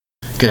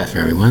Good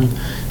afternoon, everyone.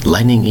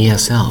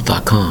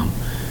 LightningESL.com.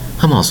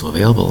 I'm also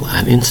available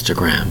on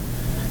Instagram,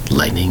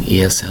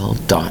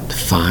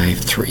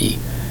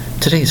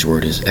 lightningesl.53. Today's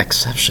word is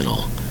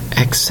exceptional.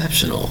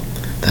 Exceptional.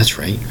 That's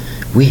right.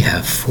 We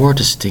have 4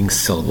 distinct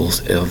syllables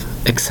of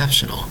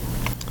exceptional.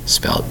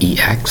 Spelled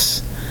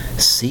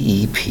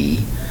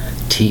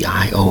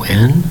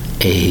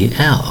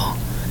E-X-C-E-P-T-I-O-N-A-L.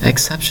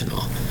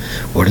 Exceptional.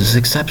 What is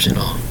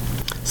exceptional?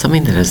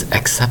 Something that is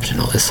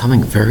exceptional is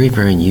something very,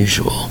 very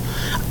unusual,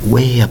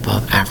 way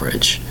above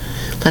average.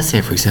 Let's say,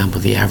 for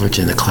example, the average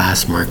in the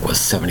class mark was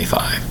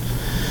 75.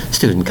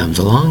 Student comes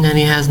along and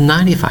he has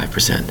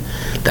 95%.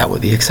 That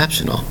would be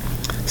exceptional.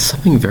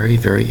 Something very,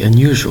 very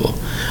unusual,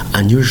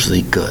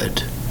 unusually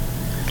good.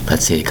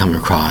 Let's say you come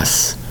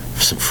across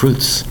some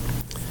fruits.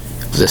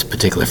 This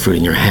particular fruit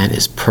in your hand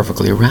is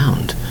perfectly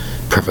round,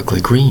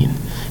 perfectly green.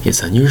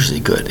 It's unusually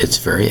good. It's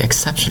very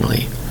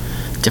exceptionally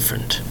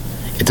different.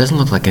 It doesn't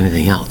look like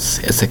anything else.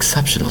 It's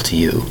exceptional to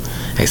you,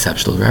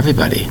 exceptional to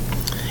everybody.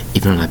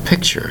 Even on a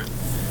picture,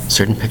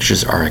 certain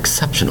pictures are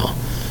exceptional.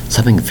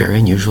 Something very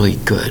unusually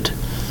good,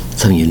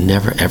 something you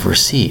never ever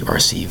see or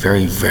see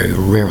very, very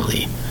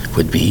rarely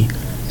would be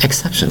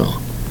exceptional.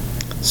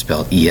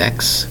 Spelled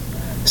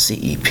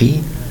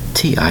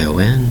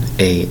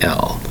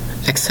E-X-C-E-P-T-I-O-N-A-L.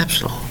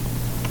 Exceptional.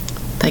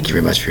 Thank you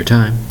very much for your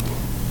time.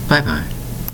 Bye-bye.